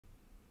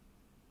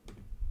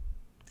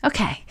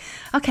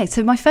Okay,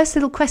 so my first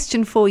little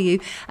question for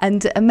you,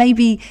 and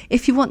maybe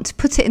if you want to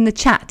put it in the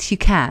chat, you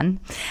can.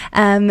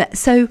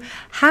 So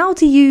how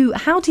do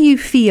you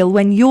feel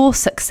when your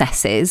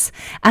successes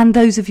and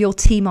those of your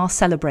team are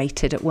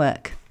celebrated at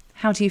work?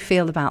 How do you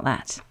feel about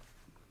that?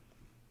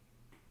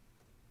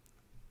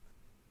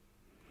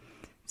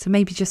 So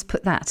maybe just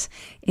put that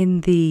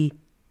in the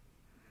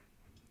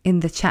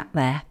chat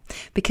there,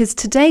 because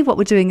today what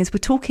we're doing is we're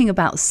talking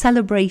about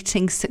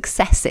celebrating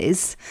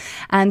successes,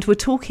 and we're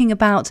talking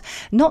about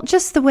not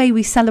just the way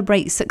we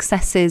celebrate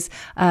successes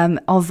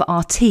of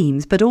our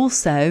teams, but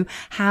also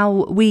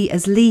how we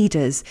as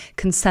leaders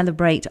can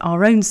celebrate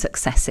our own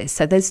successes.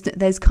 So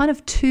there's kind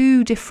of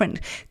two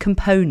different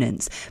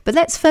components. But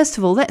let's first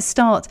of all let's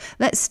start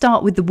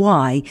with the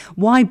why.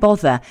 Why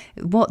bother?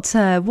 What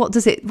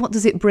does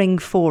it bring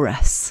for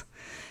us?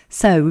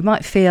 So we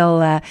might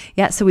feel,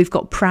 so we've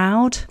got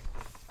proud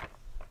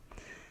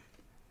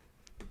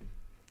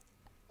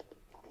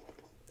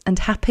and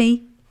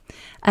happy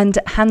and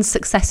hand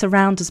success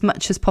around as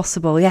much as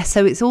possible. Yeah,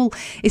 so it's all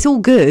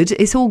good.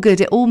 It's all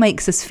good. It all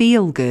makes us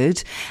feel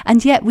good.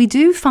 And yet we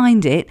do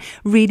find it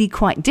really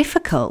quite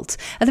difficult.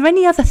 Are there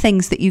any other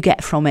things that you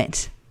get from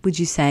it, would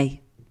you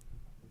say?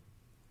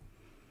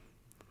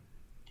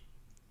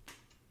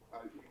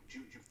 Do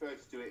you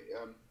first do it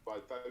by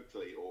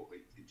vocally or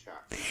in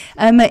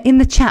chat? In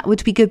the chat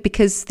would be good,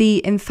 because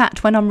in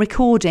fact when I'm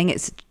recording,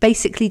 it's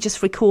basically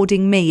just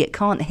recording me. It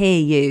can't hear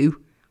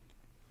you.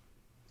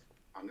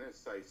 I'm going to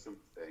say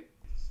something.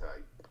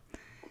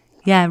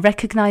 Yeah,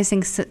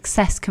 recognizing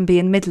success can be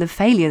in the middle of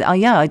failure. Oh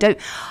yeah,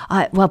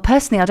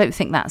 personally I don't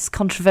think that's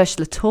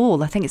controversial at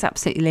all. I think it's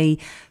absolutely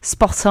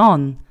spot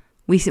on.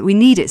 We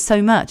need it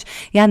so much.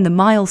 Yeah, and the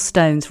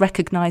milestones,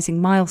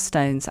 recognizing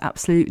milestones,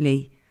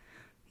 absolutely.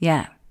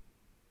 Yeah.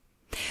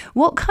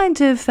 What kind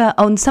of,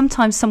 and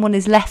sometimes someone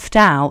is left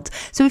out.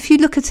 So if you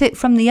look at it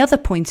from the other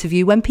point of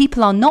view, when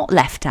people are not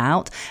left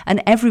out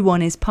and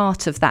everyone is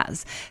part of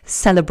that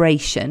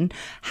celebration,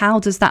 how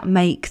does that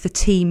make the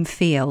team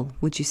feel,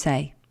 would you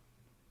say?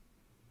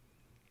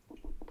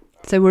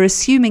 So we're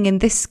assuming in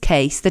this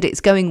case that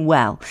it's going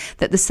well,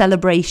 that the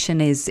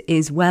celebration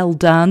is well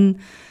done,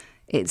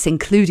 it's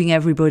including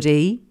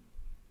everybody.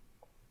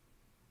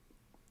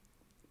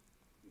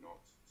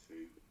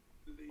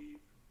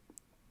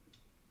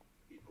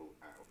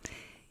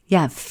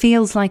 Yeah,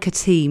 feels like a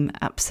team.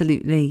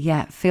 Absolutely.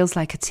 Yeah, it feels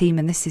like a team.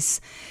 And this is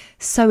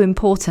so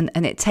important.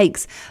 And it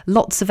takes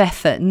lots of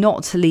effort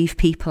not to leave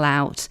people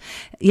out.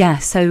 Yeah,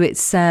 so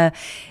it's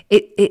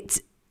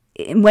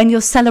when you're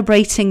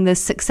celebrating the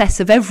success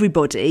of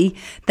everybody,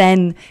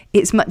 then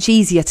it's much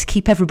easier to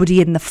keep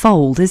everybody in the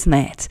fold, isn't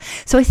it?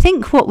 So I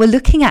think what we're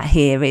looking at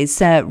here is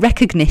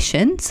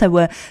recognition. So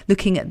we're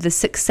looking at the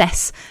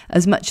success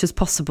as much as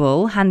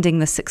possible, handing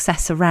the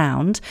success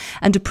around,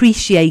 and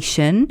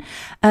appreciation,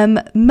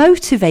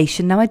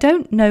 motivation. Now, I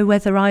don't know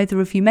whether either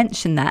of you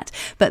mentioned that,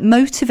 but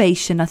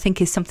motivation, I think,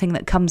 is something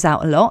that comes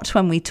out a lot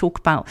when we talk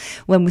about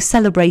when we're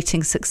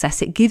celebrating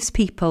success. It gives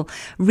people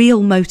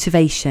real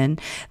motivation,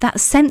 that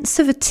sense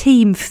of a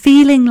team,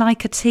 feeling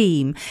like a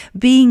team,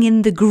 being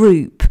in the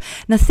group.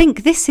 And I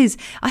think this is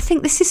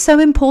so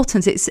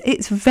important.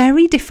 It's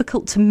very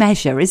difficult to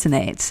measure, isn't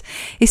it?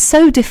 It's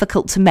so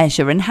difficult to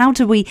measure. And how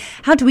do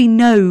we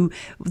know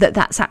that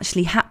that's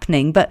actually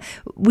happening? But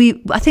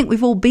I think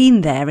we've all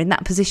been there in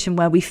that position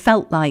where we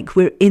felt like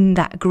we're in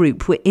that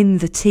group, we're in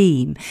the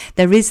team.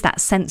 There is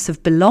that sense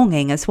of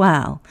belonging as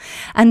well.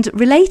 And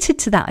related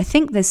to that, I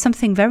think there's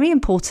something very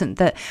important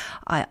that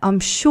I'm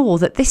sure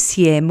that this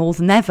year more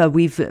than ever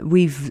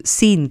we've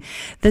seen,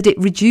 that it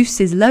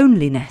reduces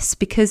loneliness,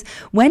 because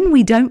when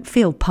we don't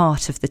feel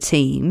part of the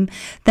team,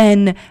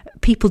 then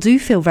people do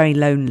feel very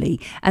lonely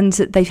and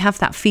they have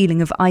that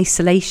feeling of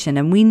isolation.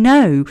 And we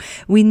know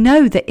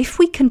that if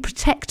we can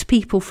protect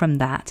people from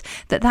that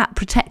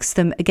protects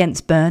them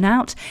against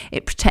burnout,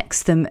 it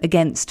protects them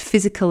against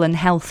physical and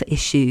health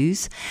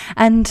issues.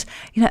 And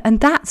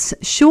that's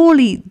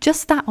surely,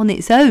 just that on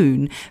its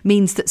own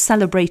means that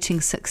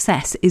celebrating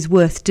success is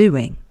worth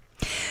doing.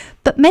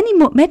 But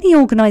many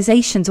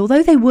organisations,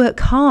 although they work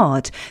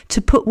hard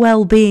to put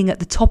well-being at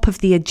the top of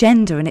the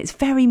agenda, and it's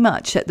very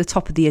much at the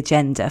top of the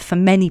agenda for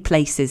many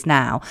places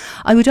now,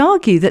 I would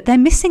argue that they're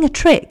missing a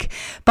trick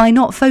by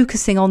not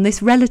focusing on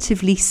this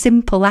relatively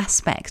simple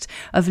aspect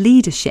of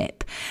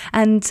leadership.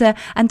 And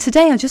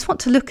today I just want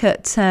to look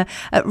at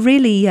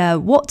really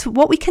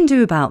what we can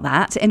do about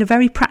that in a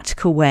very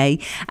practical way,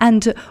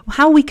 and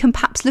how we can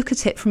perhaps look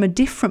at it from a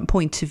different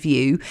point of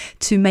view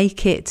to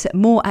make it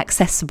more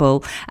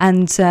accessible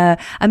and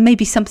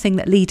maybe something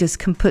that leaders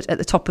can put at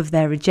the top of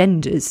their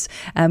agendas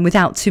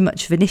without too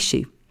much of an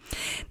issue.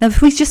 Now,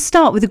 if we just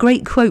start with a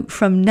great quote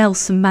from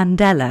Nelson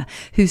Mandela,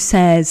 who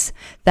says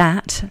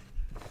that,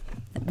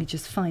 let me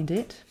just find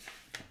it.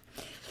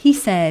 He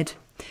said,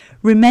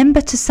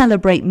 "Remember to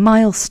celebrate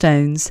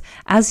milestones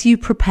as you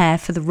prepare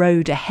for the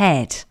road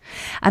ahead.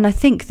 And I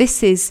think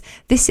this is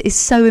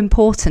so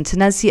important.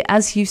 And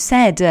as you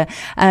said,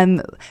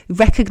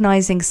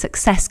 recognizing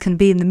success can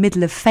be in the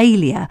middle of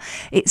failure.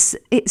 It's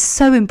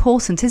so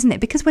important, isn't it?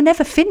 Because we're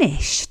never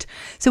finished.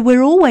 So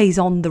we're always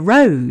on the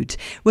road.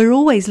 We're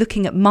always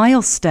looking at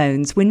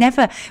milestones. We're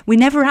never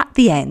at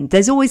the end.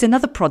 There's always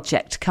another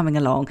project coming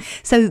along.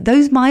 So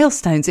those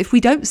milestones, if we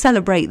don't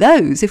celebrate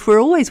those, if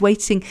we're always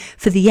waiting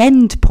for the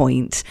end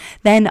point,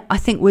 then I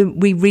think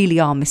we really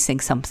are missing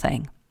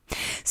something.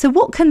 So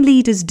what can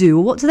leaders do,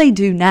 or what do they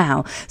do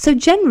now? So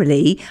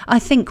generally, I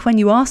think when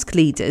you ask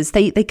leaders,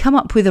 they come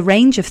up with a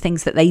range of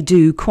things that they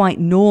do quite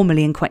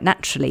normally and quite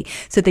naturally.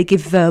 So they give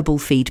verbal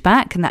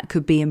feedback, and that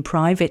could be in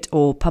private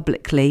or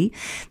publicly.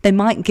 They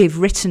might give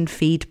written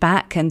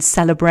feedback and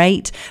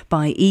celebrate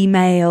by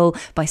email,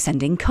 by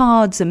sending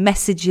cards and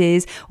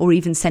messages, or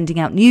even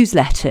sending out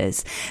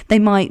newsletters. They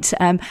might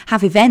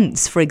have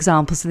events, for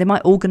example. So they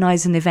might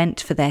organise an event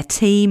for their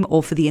team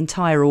or for the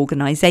entire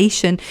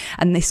organisation,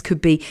 and this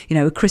could be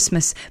a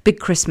big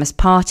Christmas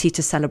party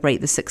to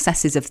celebrate the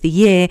successes of the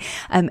year.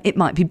 It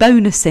might be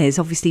bonuses.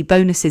 Obviously,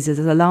 bonuses is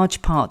a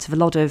large part of a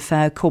lot of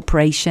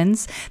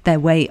corporations, their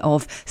way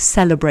of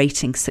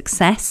celebrating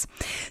success.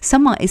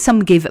 Some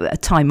give a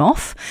time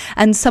off,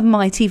 and some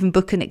might even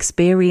book an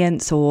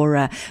experience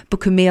or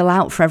book a meal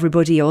out for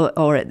everybody,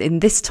 or in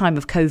this time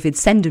of COVID,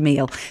 send a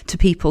meal to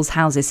people's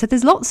houses. So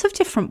there's lots of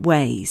different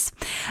ways.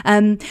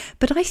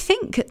 But I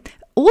think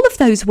all of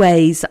those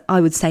ways,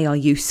 I would say, are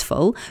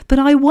useful, but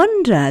I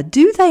wonder,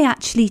 do they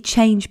actually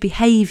change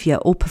behaviour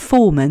or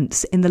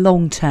performance in the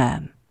long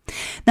term?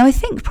 Now, I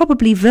think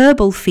probably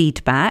verbal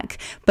feedback,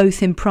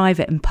 both in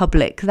private and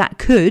public, that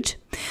could.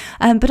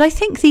 But I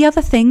think the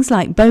other things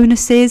like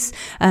bonuses,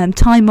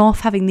 time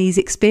off, having these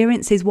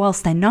experiences,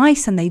 whilst they're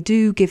nice and they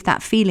do give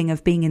that feeling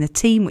of being in a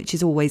team, which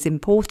is always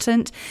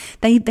important,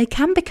 they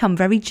can become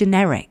very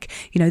generic.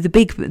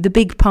 The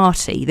big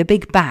party, the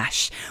big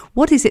bash.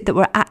 What is it that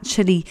we're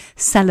actually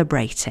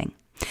celebrating?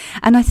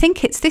 And I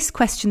think it's this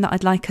question that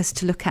I'd like us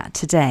to look at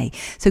today.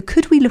 So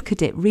could we look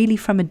at it really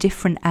from a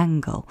different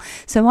angle?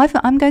 So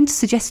I'm going to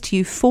suggest to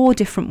you 4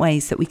 different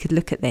ways that we could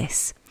look at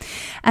this.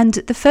 And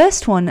the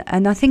first one,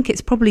 and I think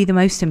it's probably the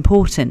most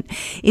important,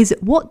 is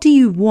what do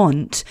you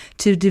want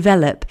to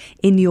develop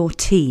in your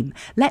team?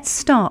 Let's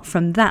start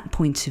from that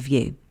point of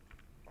view.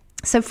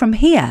 So from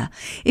here,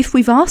 if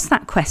we've asked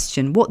that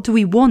question, what do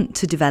we want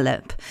to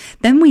develop?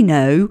 Then we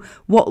know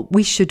what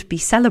we should be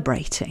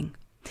celebrating.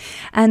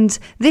 And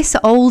this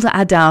old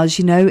adage,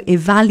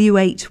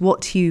 evaluate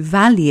what you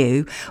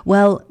value,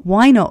 well,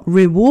 why not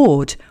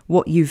reward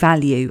what you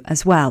value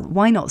as well?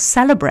 Why not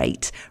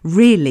celebrate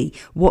really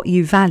what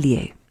you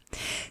value?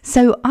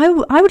 So I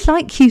would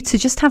like you to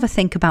just have a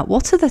think about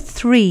what are the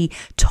 3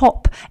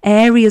 top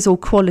areas or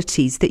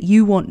qualities that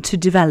you want to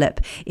develop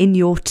in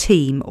your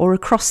team or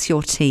across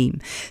your team.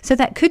 So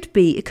it could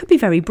be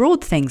very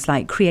broad things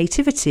like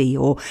creativity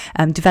or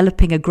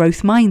developing a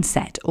growth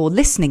mindset or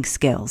listening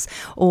skills,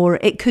 or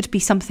it could be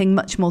something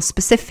much more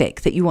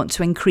specific that you want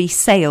to increase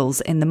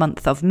sales in the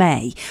month of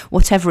May,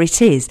 whatever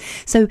it is.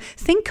 So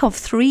think of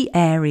 3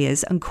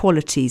 areas and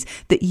qualities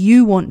that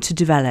you want to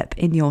develop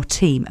in your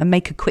team and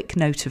make a quick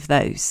note of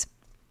those.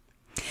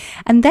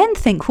 And then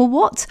think, well,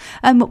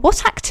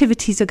 what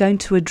activities are going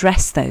to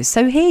address those?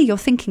 So here you're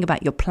thinking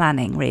about your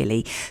planning,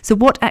 really. So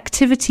what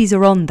activities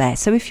are on there?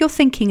 So if you're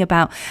thinking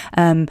about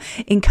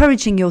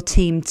encouraging your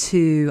team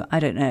to,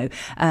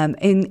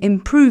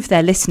 improve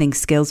their listening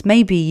skills,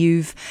 maybe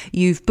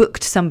you've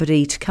booked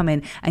somebody to come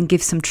in and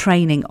give some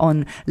training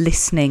on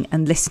listening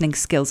and listening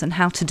skills and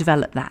how to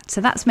develop that. So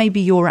that's maybe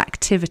your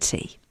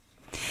activity.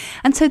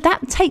 And so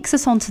that takes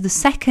us on to the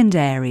second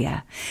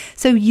area.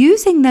 So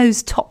using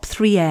those top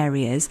 3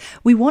 areas,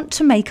 we want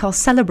to make our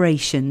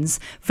celebrations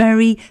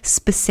very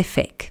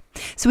specific.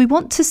 So we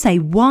want to say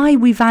why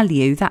we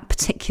value that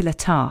particular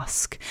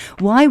task,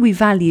 why we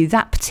value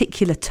that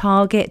particular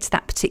target,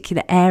 that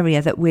particular area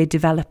that we're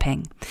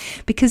developing.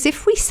 Because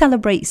if we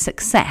celebrate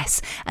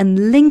success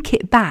and link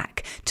it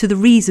back to the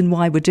reason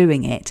why we're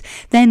doing it,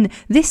 then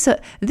this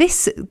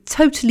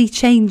totally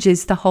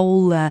changes the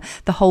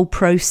whole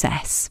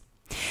process.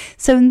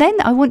 So and then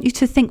I want you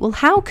to think, well,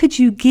 how could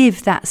you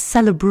give that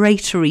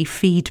celebratory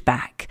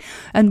feedback?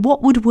 And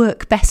what would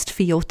work best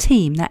for your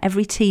team? Now,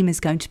 every team is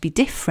going to be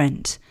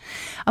different.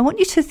 I want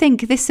you to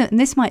think this, and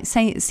this might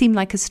seem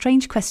like a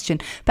strange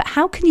question, but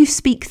how can you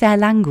speak their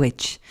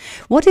language?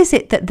 What is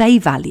it that they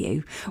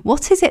value?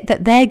 What is it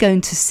that they're going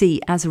to see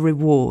as a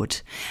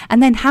reward?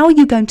 And then how are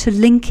you going to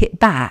link it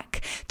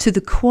back to the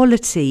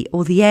quality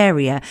or the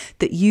area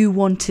that you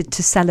wanted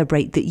to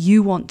celebrate, that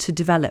you want to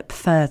develop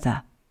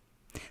further?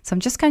 So I'm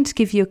just going to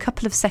give you a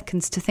couple of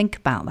seconds to think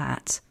about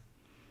that.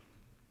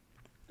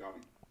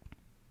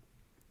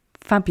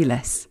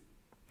 Fabulous.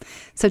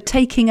 So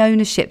taking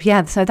ownership,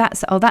 so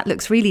that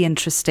looks really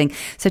interesting.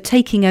 So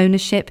taking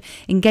ownership,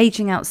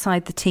 engaging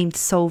outside the team to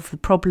solve the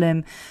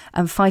problem,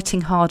 and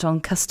fighting hard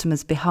on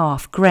customers'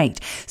 behalf. Great.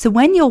 So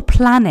when you're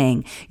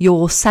planning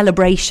your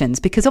celebrations,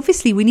 because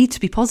obviously we need to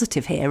be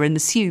positive here and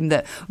assume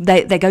that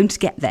they're going to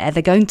get there,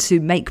 they're going to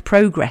make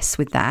progress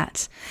with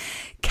that.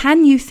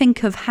 Can you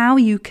think of how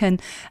you can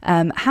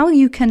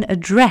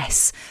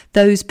address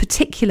those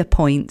particular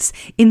points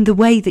in the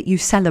way that you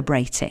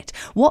celebrate it?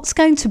 What's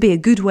going to be a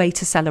good way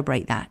to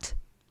celebrate that?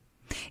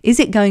 Is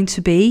it going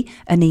to be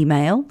an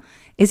email?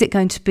 Is it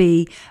going to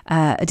be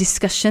a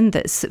discussion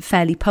that's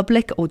fairly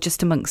public or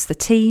just amongst the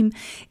team?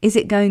 Is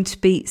it going to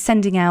be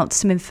sending out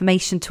some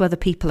information to other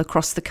people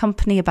across the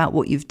company about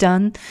what you've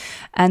done?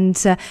 And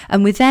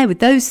with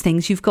those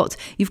things, you've got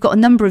a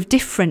number of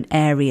different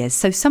areas.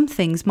 So some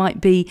things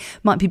might be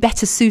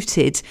better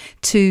suited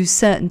to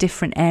certain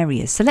different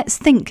areas. So let's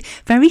think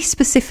very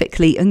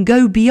specifically and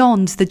go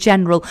beyond the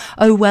general,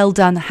 oh, well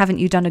done, haven't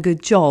you done a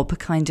good job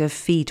kind of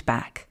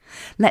feedback.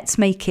 Let's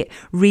make it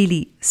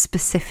really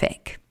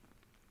specific.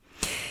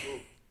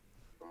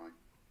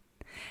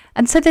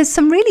 And so there's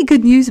some really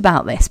good news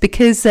about this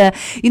because, a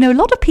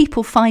lot of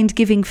people find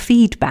giving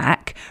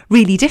feedback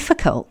really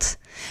difficult.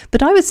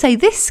 But I would say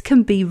this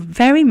can be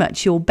very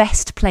much your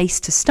best place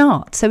to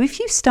start. So if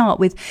you start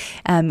with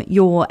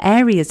your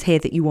areas here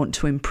that you want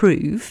to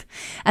improve,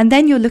 and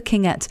then you're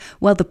looking at,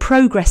 well, the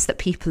progress that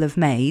people have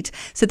made.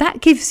 So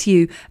that gives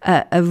you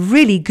a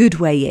really good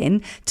way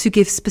in to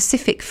give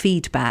specific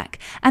feedback.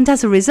 And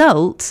as a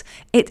result,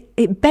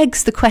 it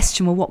begs the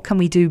question, well, what can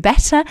we do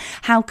better?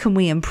 How can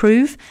we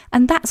improve?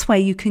 And that's where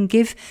you can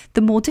give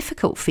the more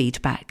difficult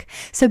feedback.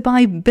 So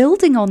by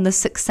building on the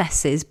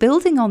successes,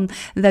 building on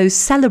those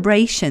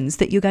celebrations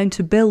that you're going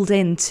to build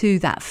into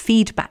that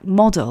feedback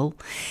model,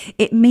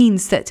 it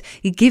means that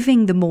you're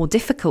giving the more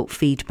difficult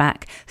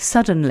feedback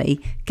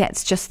suddenly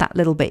gets just that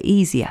little bit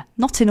easier.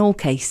 Not in all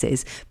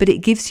cases, but it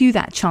gives you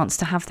that chance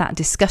to have that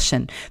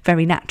discussion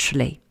very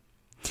naturally.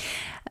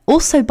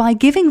 Also, by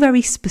giving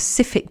very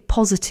specific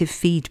positive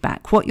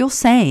feedback, what you're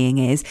saying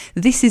is,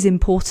 this is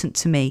important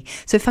to me.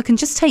 So if I can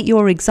just take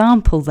your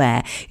example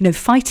there,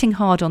 fighting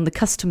hard on the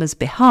customer's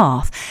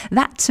behalf,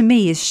 that to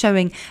me is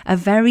showing a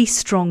very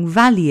strong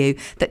value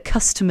that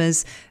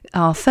customers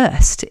are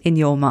first in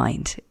your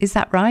mind. Is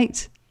that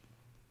right?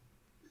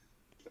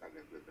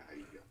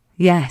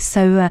 Yeah,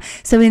 so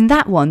in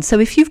that one, so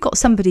if you've got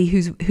somebody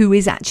who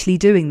is actually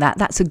doing that,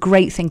 that's a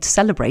great thing to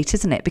celebrate,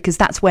 isn't it? Because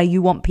that's where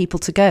you want people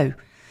to go.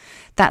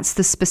 That's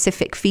the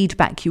specific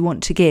feedback you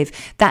want to give.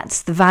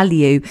 That's the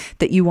value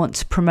that you want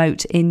to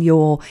promote in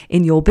your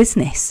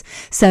business.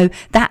 So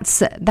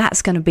that's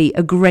going to be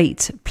a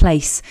great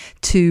place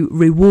to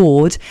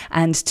reward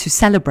and to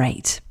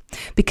celebrate.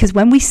 Because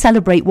when we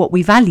celebrate what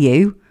we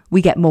value,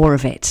 we get more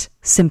of it.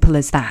 Simple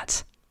as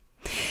that.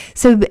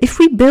 So if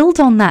we build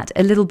on that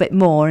a little bit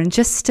more and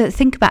just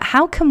think about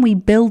how can we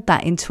build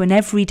that into an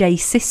everyday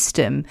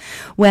system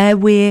where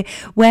we're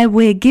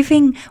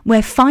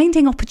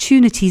finding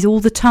opportunities all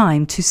the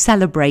time to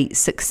celebrate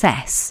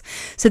success.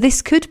 So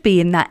this could be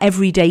in that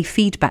everyday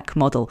feedback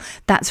model.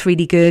 That's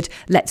really good.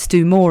 Let's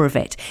do more of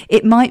it.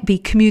 It might be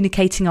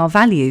communicating our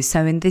values.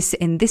 So in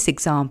this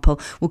example,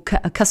 well,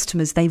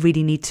 customers, they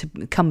really need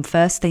to come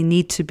first. They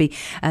need to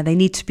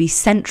be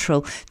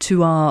central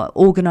to our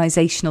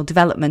organizational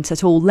development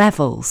at all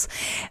levels.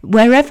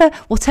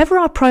 Whatever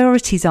our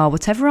priorities are,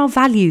 whatever our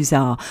values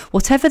are,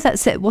 whatever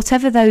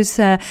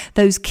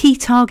those key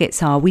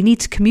targets are, we need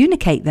to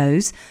communicate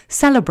those,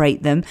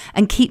 celebrate them,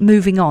 and keep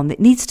moving on. It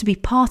needs to be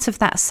part of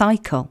that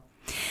cycle.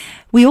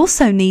 We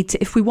also need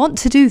to, if we want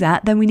to do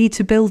that, then we need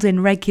to build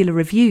in regular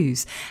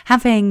reviews.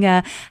 Having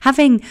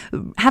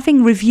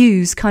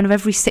reviews kind of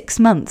every 6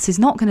 months is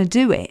not going to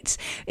do it.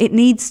 It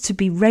needs to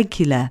be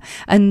regular.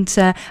 And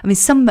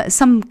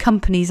some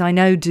companies I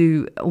know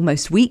do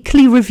almost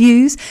weekly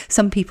reviews.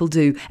 Some people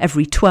do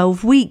every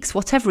 12 weeks.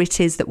 Whatever it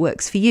is that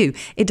works for you,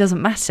 it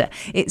doesn't matter.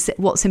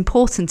 What's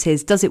important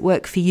is, does it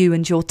work for you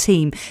and your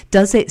team?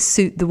 Does it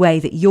suit the way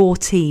that your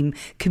team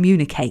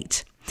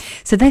communicate?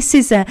 So this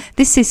is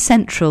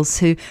central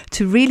to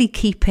really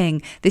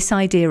keeping this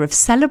idea of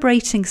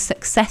celebrating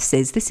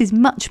successes. This is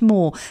much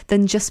more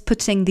than just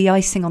putting the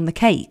icing on the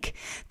cake.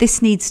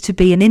 This needs to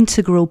be an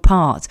integral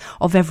part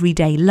of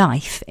everyday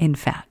life, in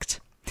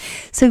fact.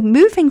 So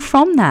moving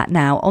from that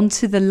now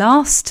onto the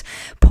last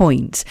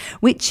point,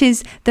 which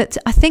is that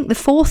I think the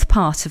fourth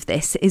part of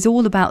this is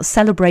all about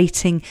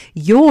celebrating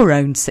your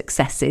own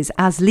successes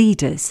as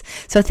leaders.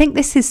 So I think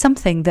this is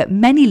something that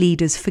many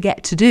leaders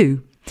forget to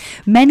do.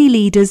 Many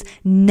leaders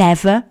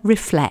never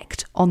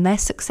reflect on their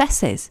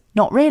successes,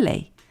 not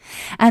really.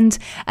 And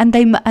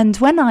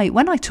when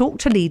I talk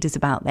to leaders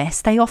about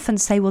this, they often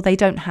say, well, they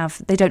don't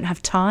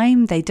have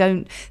time, they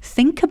don't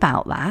think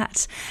about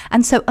that,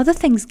 and so other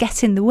things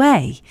get in the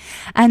way.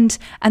 And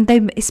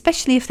they,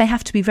 especially if they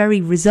have to be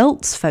very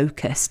results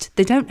focused,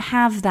 they don't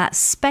have that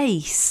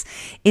space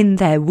in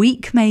their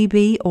week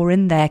maybe or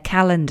in their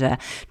calendar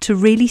to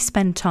really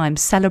spend time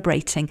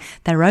celebrating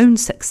their own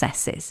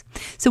successes.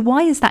 So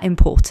why is that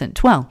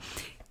important? Well,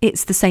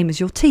 it's the same as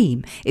your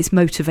team. It's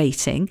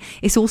motivating.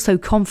 It's also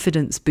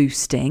confidence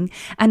boosting.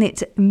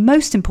 And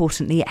most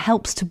importantly, it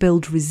helps to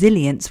build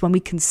resilience when we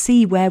can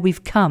see where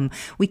we've come.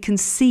 We can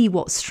see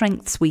what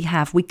strengths we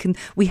have.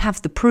 We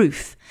have the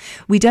proof.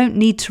 We don't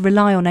need to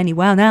rely on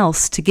anyone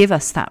else to give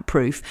us that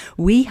proof.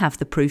 We have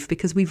the proof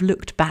because we've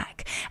looked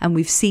back and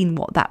we've seen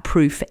what that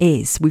proof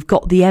is. We've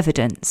got the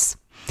evidence.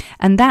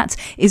 And that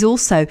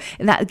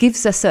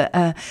gives us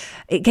a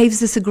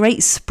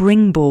great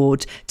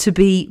springboard to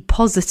be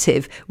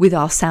positive with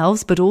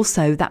ourselves, but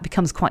also that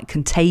becomes quite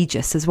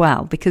contagious as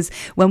well, because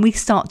when we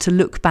start to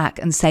look back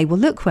and say, well,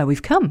 look where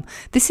we've come.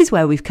 This is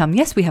where we've come.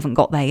 Yes, we haven't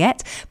got there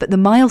yet, but the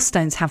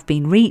milestones have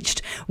been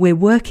reached. We're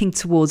working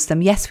towards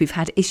them. Yes, we've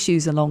had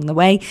issues along the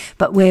way,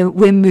 but we're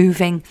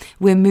moving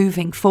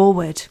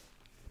forward.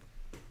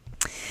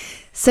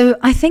 So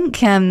I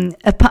think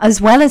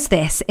as well as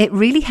this, it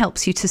really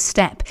helps you to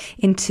step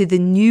into the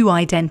new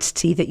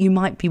identity that you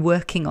might be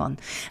working on.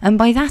 And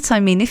by that, I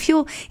mean, if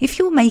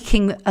you're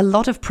making a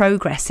lot of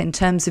progress in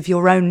terms of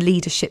your own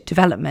leadership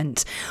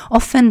development,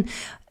 often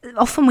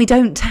we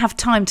don't have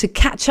time to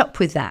catch up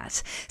with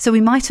that. So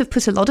we might have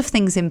put a lot of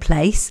things in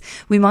place.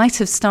 We might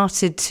have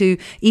started to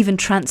even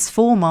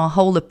transform our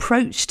whole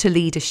approach to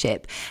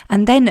leadership.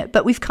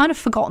 But we've kind of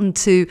forgotten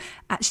to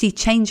actually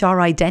change our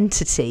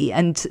identity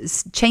and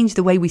change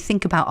the way we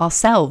think about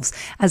ourselves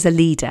as a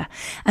leader.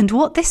 And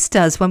what this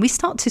does, when we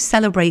start to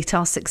celebrate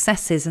our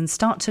successes and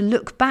start to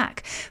look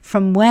back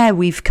from where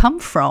we've come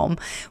from,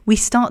 we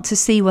start to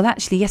see, well,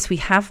 actually, yes, we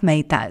have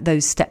made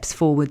those steps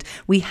forward.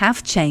 We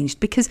have changed,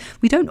 because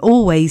we don't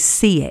always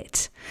see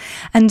it.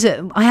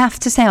 And I have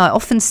to say, I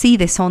often see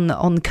this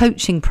on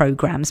coaching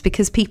programs,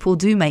 because people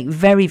do make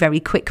very, very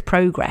quick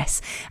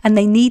progress, and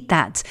they need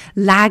that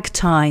lag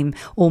time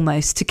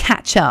almost to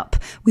catch up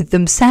with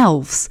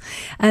themselves.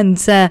 And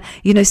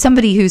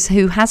somebody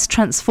who has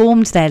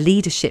transformed their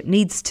leadership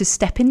needs to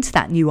step into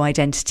that new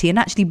identity and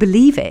actually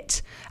believe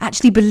it.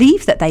 Actually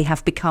believe that they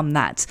have become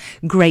that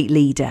great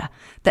leader,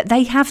 that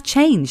they have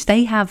changed.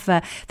 They have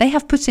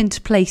put into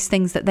place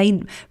things that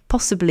they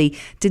possibly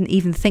didn't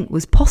even think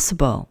was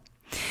possible.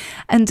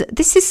 And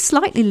this is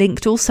slightly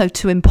linked also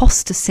to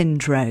imposter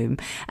syndrome.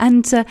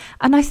 And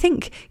I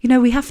think,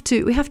 we have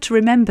to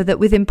remember that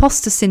with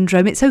imposter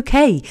syndrome, it's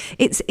okay.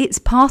 It's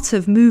part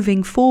of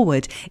moving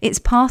forward. It's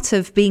part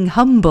of being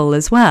humble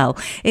as well.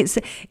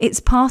 It's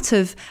part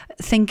of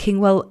thinking,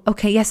 well,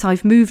 okay, yes,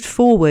 I've moved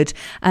forward,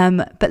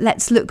 but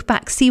let's look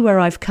back, see where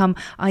I've come.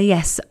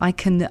 Yes, I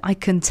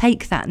can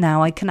take that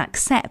now. I can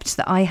accept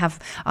that I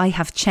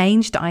have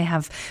changed. I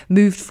have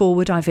moved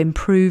forward. I've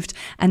improved,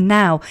 and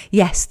now,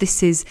 yes,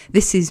 this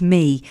is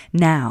me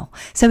now.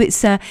 So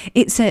it's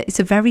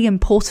a very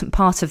important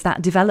part of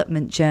that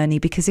development journey,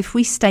 because if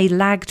we stay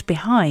lagged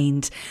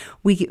behind,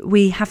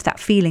 we have that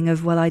feeling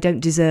of, well, I don't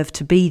deserve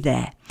to be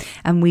there,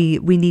 and we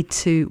need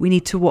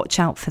to watch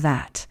out for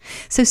that.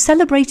 So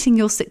celebrating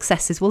your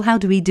successes, well, how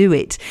do we do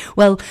it?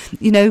 Well,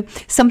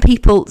 some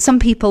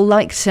people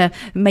like to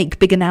make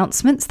big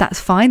announcements. That's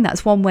fine.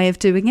 That's one way of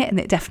doing it, and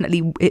it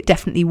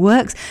definitely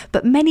works.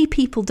 But many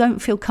people don't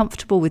feel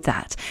comfortable with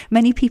that.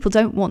 Many people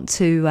don't want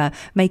to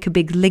make a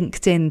big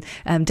LinkedIn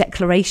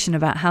declaration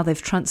about how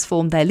they've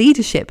transformed their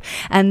leadership,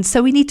 and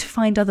so we need to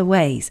find other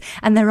ways.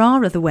 And there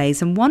are other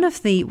ways, and one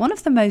of the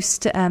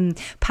most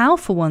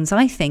powerful ones,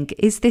 I think,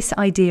 is this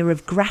idea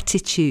of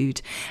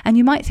gratitude. And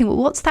you might think, well,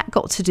 what's that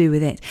got to do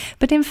with it?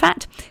 But in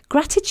fact,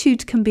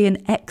 gratitude can be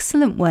an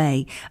excellent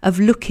way of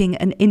looking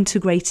and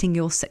integrating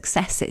your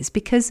successes,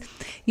 because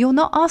you're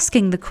not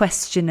asking the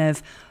question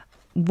of,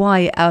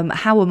 why,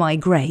 how am I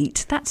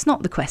great? That's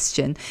not the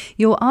question.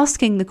 You're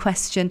asking the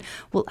question,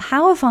 well,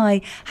 how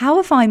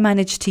have I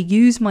managed to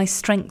use my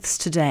strengths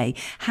today?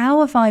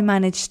 How have I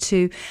managed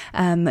to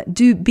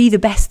be the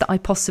best that I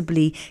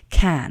possibly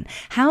can?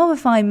 How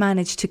have I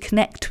managed to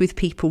connect with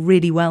people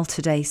really well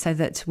today, so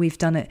that we've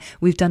done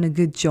a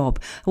good job?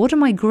 What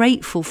am I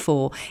grateful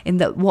for in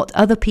that what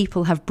other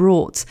people have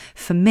brought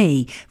for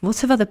me?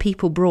 What have other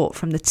people brought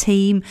from the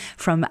team,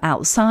 from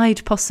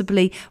outside,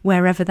 possibly,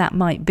 wherever that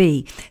might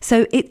be?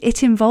 So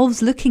it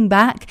involves looking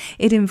back,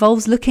 it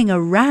involves looking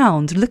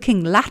around,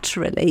 looking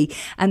laterally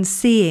and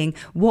seeing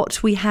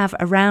what we have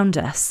around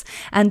us.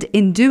 And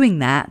in doing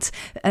that,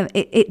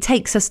 it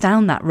takes us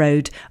down that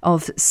road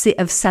of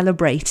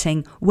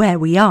celebrating where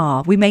we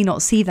are. We may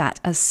not see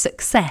that as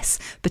success,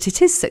 but it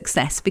is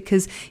success,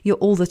 because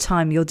all the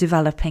time you're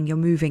developing, you're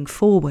moving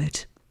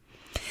forward.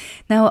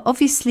 Now,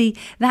 obviously,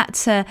 that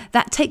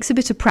takes a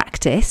bit of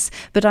practice,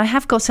 but I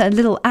have got a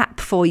little app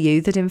for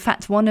you that, in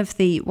fact, one of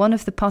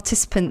the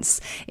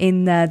participants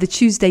in the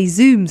Tuesday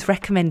Zooms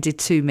recommended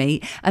to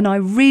me, and I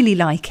really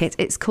like it.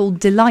 It's called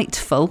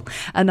Delightful,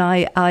 and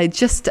I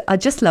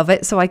just love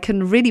it. So I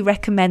can really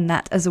recommend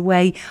that as a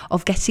way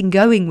of getting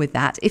going with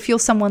that. If you're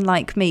someone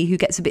like me who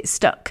gets a bit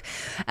stuck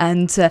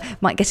and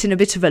might get in a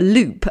bit of a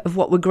loop of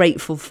what we're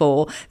grateful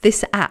for,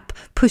 this app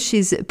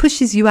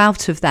pushes you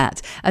out of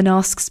that and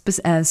asks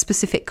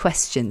specific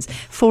questions.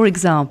 For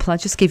example, I'll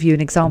just give you an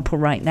example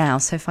right now.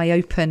 So if I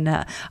open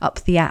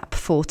up the app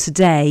for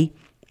today,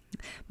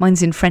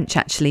 Mine's in French,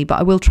 actually, but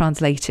I will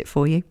translate it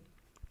for you.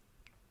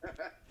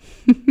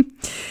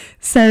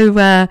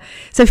 So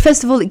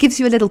first of all, it gives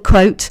you a little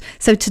quote.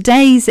 So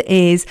today's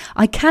is,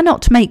 I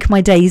cannot make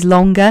my days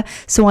longer,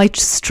 so I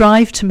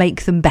strive to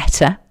make them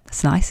better.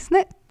 That's nice, isn't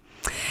it?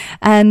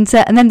 And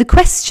then the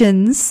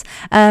questions.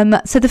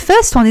 So the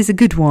first one is a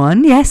good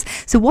one. Yes.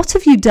 So what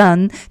have you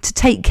done to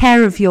take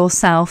care of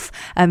yourself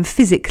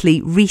physically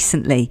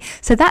recently?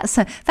 So that's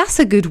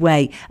a good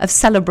way of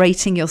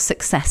celebrating your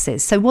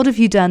successes. So what have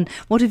you done?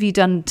 What have you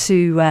done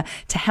to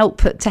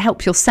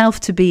help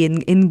yourself to be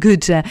in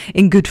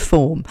good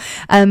form?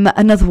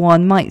 Another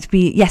one might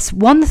be, yes,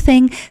 one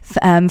thing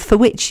for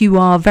which you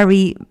are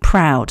very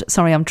proud.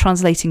 Sorry, I'm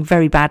translating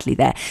very badly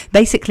there.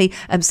 Basically,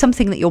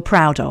 something that you're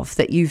proud of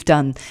that you've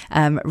done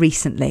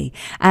recently,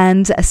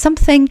 and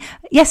something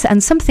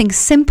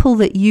simple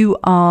that you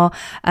are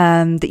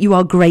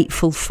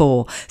grateful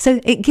for. So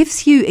it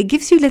gives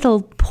you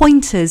little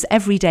pointers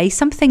every day,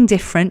 something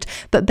different,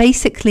 but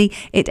basically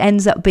it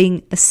ends up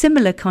being a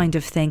similar kind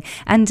of thing,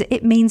 and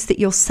it means that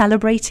you're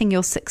celebrating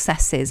your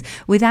successes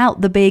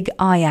without the big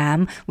I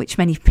am, which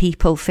many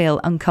people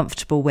feel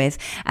uncomfortable with,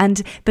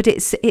 but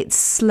it's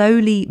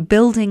slowly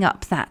building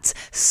up that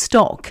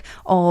stock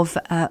of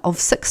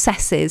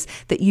successes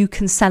that you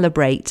can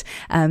celebrate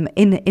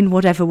in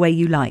whatever way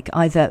you like,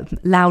 either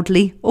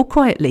loudly or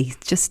quietly,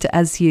 just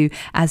as you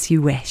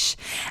wish.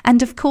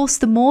 And of course,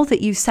 the more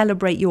that you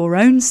celebrate your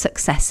own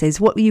successes,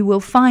 what you will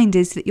find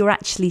is that you're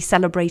actually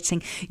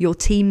celebrating your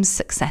team's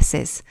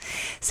successes.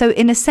 So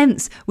in a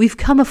sense, we've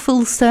come a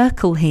full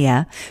circle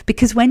here,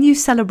 because when you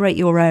celebrate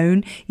your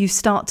own, you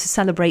start to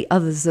celebrate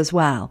others as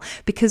well.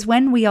 Because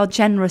when we are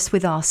generous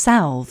with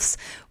ourselves,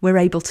 we're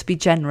able to be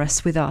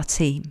generous with our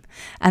team.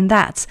 And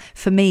that,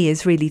 for me,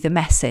 is really the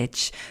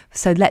message.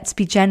 So let's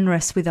be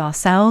generous with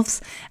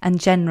ourselves and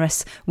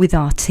generous with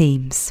our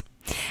teams.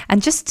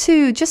 And just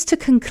to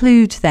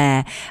conclude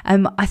there,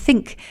 I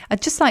think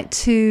I'd just like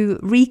to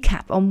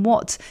recap on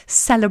what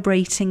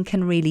celebrating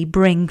can really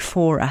bring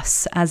for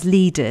us as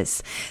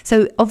leaders.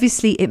 So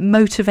obviously it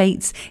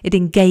motivates, it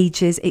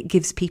engages, it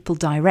gives people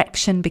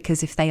direction,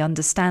 because if they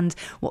understand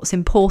what's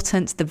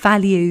important, the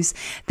values,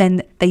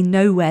 then they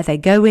know where they're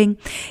going.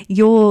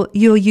 You're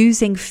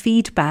using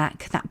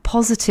feedback, that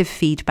positive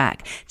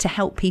feedback, to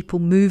help people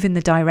move in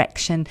the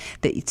direction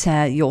that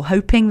you're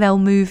hoping they'll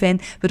move in,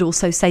 but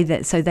also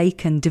so they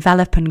can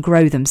develop and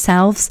grow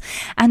themselves.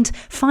 And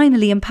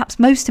finally, and perhaps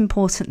most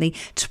importantly,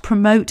 to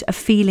promote a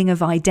feeling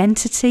of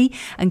identity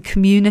and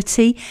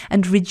community,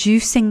 and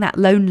reducing that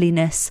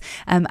loneliness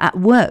at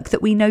work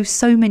that we know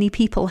so many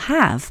people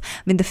have.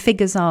 I mean, the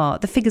figures are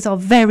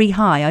very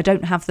high. I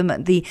don't have them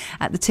at the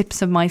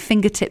tips of my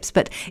fingertips,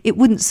 but it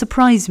wouldn't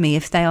surprise me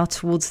if they are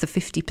towards the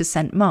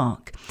 50%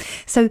 mark.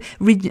 So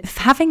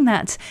having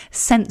that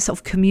sense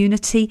of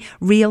community,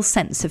 real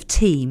sense of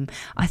team,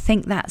 I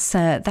think that's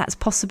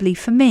possibly,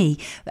 for me,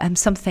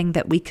 something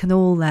that we can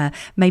all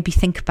maybe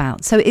think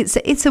about. So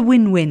it's a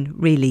win-win,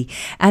 really.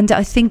 And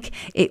I think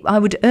I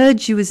would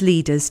urge you as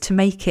leaders to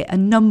make it a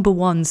number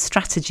one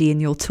strategy in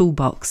your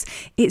toolbox.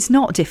 It's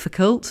not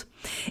difficult.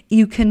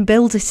 You can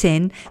build it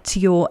in to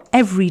your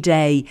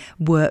everyday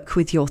work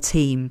with your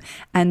team,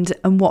 and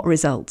what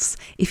results?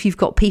 If you've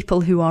got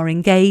people who are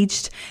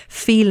engaged,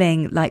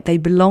 feeling like they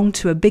belong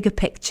to a bigger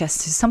picture,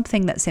 to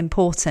something that's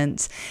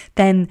important,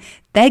 then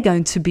they're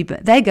going to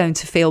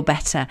feel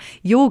better.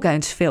 You're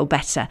going to feel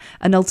better,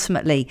 and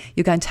ultimately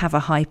you're going to have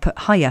a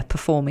higher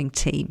performing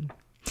team.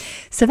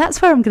 So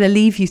that's where I'm going to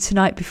leave you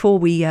tonight before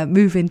we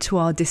move into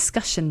our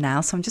discussion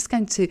now. So I'm just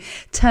going to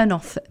turn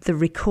off the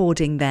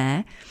recording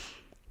there.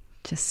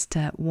 Just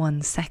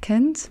 1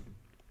 second.